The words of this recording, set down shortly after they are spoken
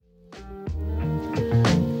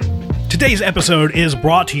Today's episode is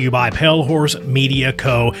brought to you by Pale Horse Media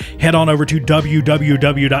Co. Head on over to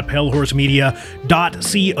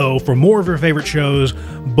www.palehorsemedia.co for more of your favorite shows,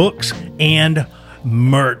 books, and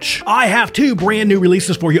merch. I have two brand new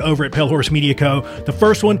releases for you over at Pale Horse Media Co. The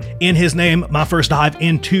first one, In His Name, my first dive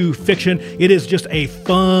into fiction. It is just a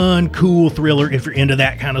fun, cool thriller if you're into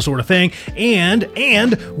that kind of sort of thing.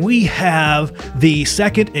 And we have the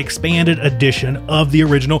second expanded edition of the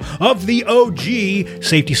original, of the OG,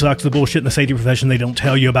 Safety Sucks, the bullshit in the safety profession they don't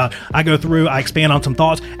tell you about. I go through, I expand on some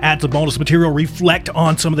thoughts, add some bonus material, reflect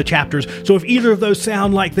on some of the chapters. So if either of those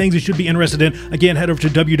sound like things you should be interested in, again, head over to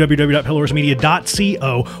www.palehorsemedia.co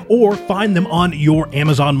or find them on your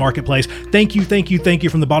Amazon marketplace. Thank you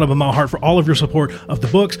from the bottom of my heart for all of your support of the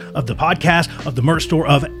books, of the podcast, of the merch store,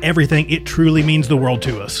 of everything. It truly means the world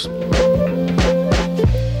to us.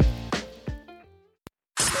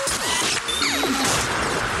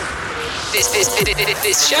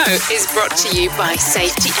 This show is brought to you by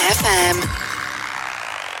Safety FM.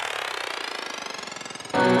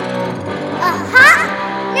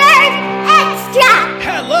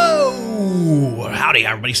 Howdy,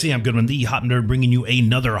 everybody. Sam Goodman, the Hop Nerd, bringing you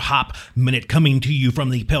another Hop Minute, coming to you from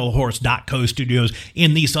the PaleHorse.co studios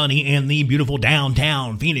in the sunny and the beautiful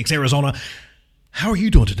downtown Phoenix, Arizona. How are you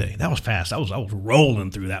doing today? That was fast. I was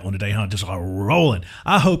rolling through that one today, huh? Just rolling.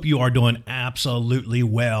 I hope you are doing absolutely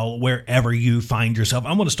well wherever you find yourself.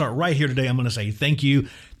 I'm going to start right here today. I'm going to say thank you.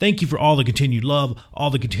 Thank you for all the continued love, all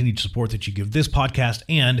the continued support that you give this podcast,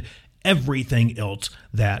 and everything else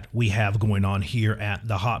that we have going on here at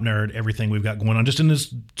the Hop Nerd, everything we've got going on just in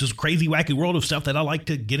this just crazy, wacky world of stuff that I like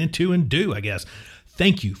to get into and do, I guess.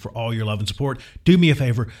 Thank you for all your love and support. Do me a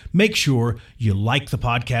favor. Make sure you like the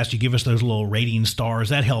podcast. You give us those little rating stars.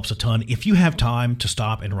 That helps a ton. If you have time to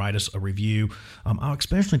stop and write us a review, I'll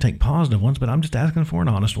especially take positive ones, but I'm just asking for an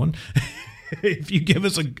honest one. If you give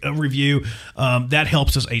us a review, that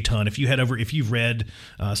helps us a ton. If you've read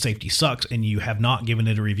Safety Sucks and you have not given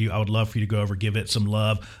it a review, I would love for you to go over, give it some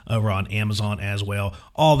love over on Amazon as well.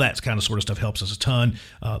 All that kind of sort of stuff helps us a ton.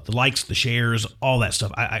 The likes, the shares, all that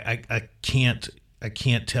stuff. I can't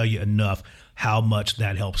tell you enough how much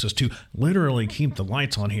that helps us to literally keep the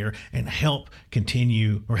lights on here and helps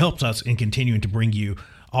us in continuing to bring you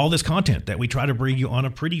all this content that we try to bring you on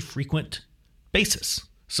a pretty frequent basis.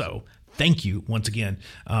 So thank you once again.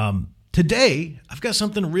 Today, I've got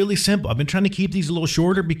something really simple. I've been trying to keep these a little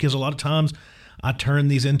shorter because a lot of times I turn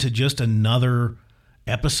these into just another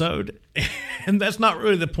episode, and that's not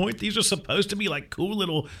really the point. These are supposed to be like cool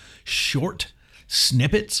little short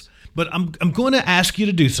snippets, but I'm going to ask you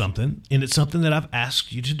to do something, and it's something that I've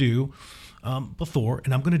asked you to do before,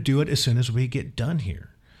 and I'm going to do it as soon as we get done here.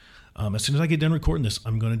 As soon as I get done recording this,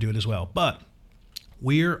 I'm going to do it as well. But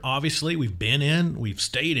we've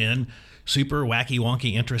stayed in super wacky,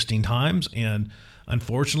 wonky, interesting times. And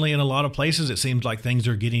unfortunately, in a lot of places, it seems like things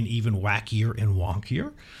are getting even wackier and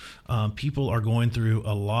wonkier. People are going through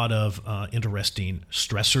a lot of interesting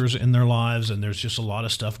stressors in their lives, and there's just a lot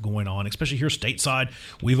of stuff going on, especially here stateside.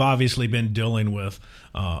 We've obviously been dealing with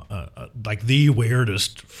like the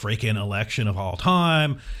weirdest freaking election of all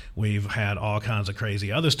time. We've had all kinds of crazy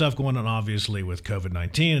other stuff going on, obviously, with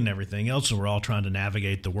COVID-19 and everything else, and we're all trying to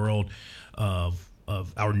navigate the world of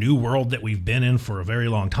our new world that we've been in for a very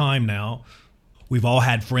long time now. We've all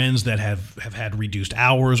had friends that have had reduced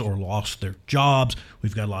hours or lost their jobs.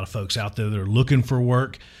 We've got a lot of folks out there that are looking for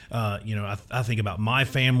work. I think about my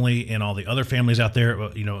family and all the other families out there.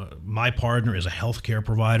 My partner is a healthcare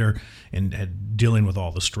provider and dealing with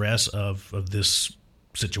all the stress of this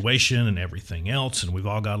situation and everything else. And we've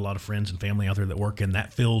all got a lot of friends and family out there that work in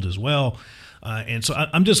that field as well. And so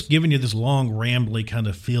I'm just giving you this long, rambly, kind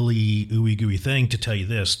of feely, ooey gooey thing to tell you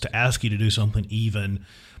this, to ask you to do something even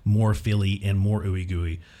more feely and more ooey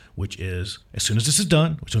gooey, which is, as soon as this is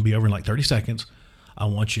done, which will be over in like 30 seconds, I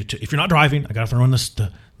want you to, if you're not driving, I got to throw in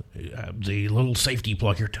the little safety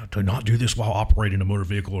plug here to not do this while operating a motor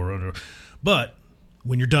vehicle. But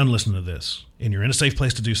when you're done listening to this and you're in a safe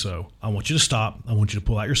place to do so, I want you to stop. I want you to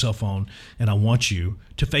pull out your cell phone, and I want you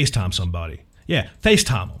to FaceTime somebody. Yeah,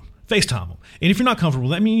 FaceTime them. And if you're not comfortable,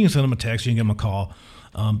 that means you can send them a text, you can give them a call.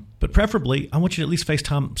 But preferably, I want you to at least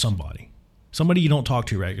FaceTime somebody you don't talk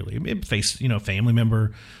to regularly. Maybe family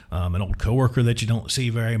member, an old coworker that you don't see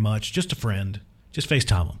very much, just a friend. Just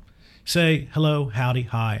FaceTime them. Say, hello, howdy,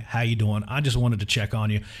 hi, how you doing? I just wanted to check on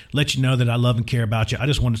you, let you know that I love and care about you. I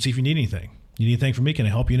just wanted to see if you need anything. You need anything from me? Can I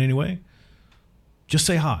help you in any way? Just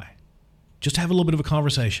say hi. Just have a little bit of a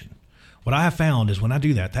conversation. What I have found is when I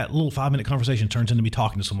do that little 5-minute conversation turns into me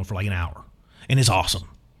talking to someone for like an hour. And it's awesome.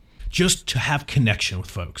 Just to have connection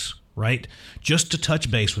with folks. right? Just to touch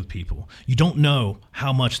base with people. You don't know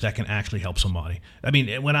how much that can actually help somebody. I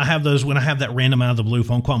mean, when I have that random out of the blue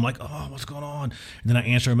phone call, I'm like, oh, what's going on? And then I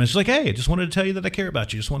answer them and it's like, hey, I just wanted to tell you that I care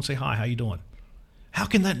about you. Just want to say hi, how you doing? How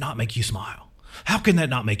can that not make you smile? How can that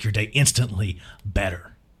not make your day instantly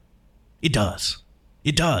better? It does.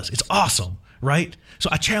 It does. It's awesome, right? So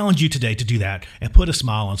I challenge you today to do that and put a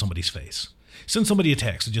smile on somebody's face. Send somebody a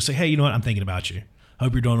text and just say, hey, you know what? I'm thinking about you.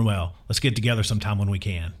 Hope you're doing well. Let's get together sometime when we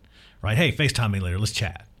can. Right? Hey, FaceTime me later. Let's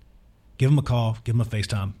chat. Give them a call. Give them a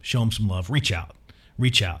FaceTime. Show them some love. Reach out.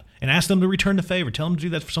 And ask them to return the favor. Tell them to do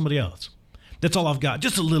that for somebody else. That's all I've got.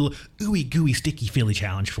 Just a little ooey gooey sticky feely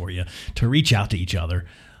challenge for you to reach out to each other.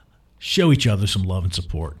 Show each other some love and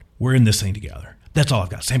support. We're in this thing together. That's all I've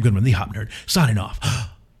got. Sam Goodman, the Hop Nerd, signing off.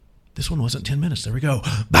 This one wasn't 10 minutes. There we go.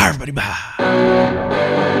 Bye, everybody. Bye.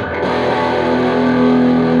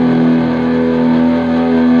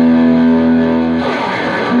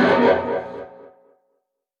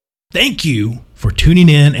 Thank you for tuning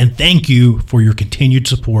in, and thank you for your continued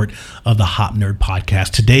support of the Hop Nerd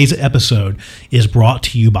Podcast. Today's episode is brought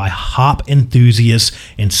to you by hop enthusiasts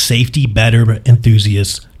and safety better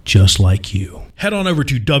enthusiasts just like you. Head on over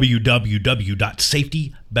to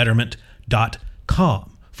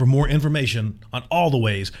www.safetybetterment.com for more information on all the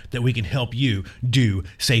ways that we can help you do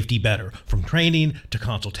safety better. From training to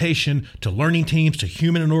consultation to learning teams to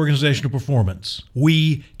human and organizational performance,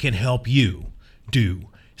 we can help you do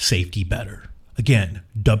safety better. Again,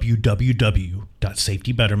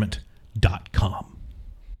 www.safetybetterment.com.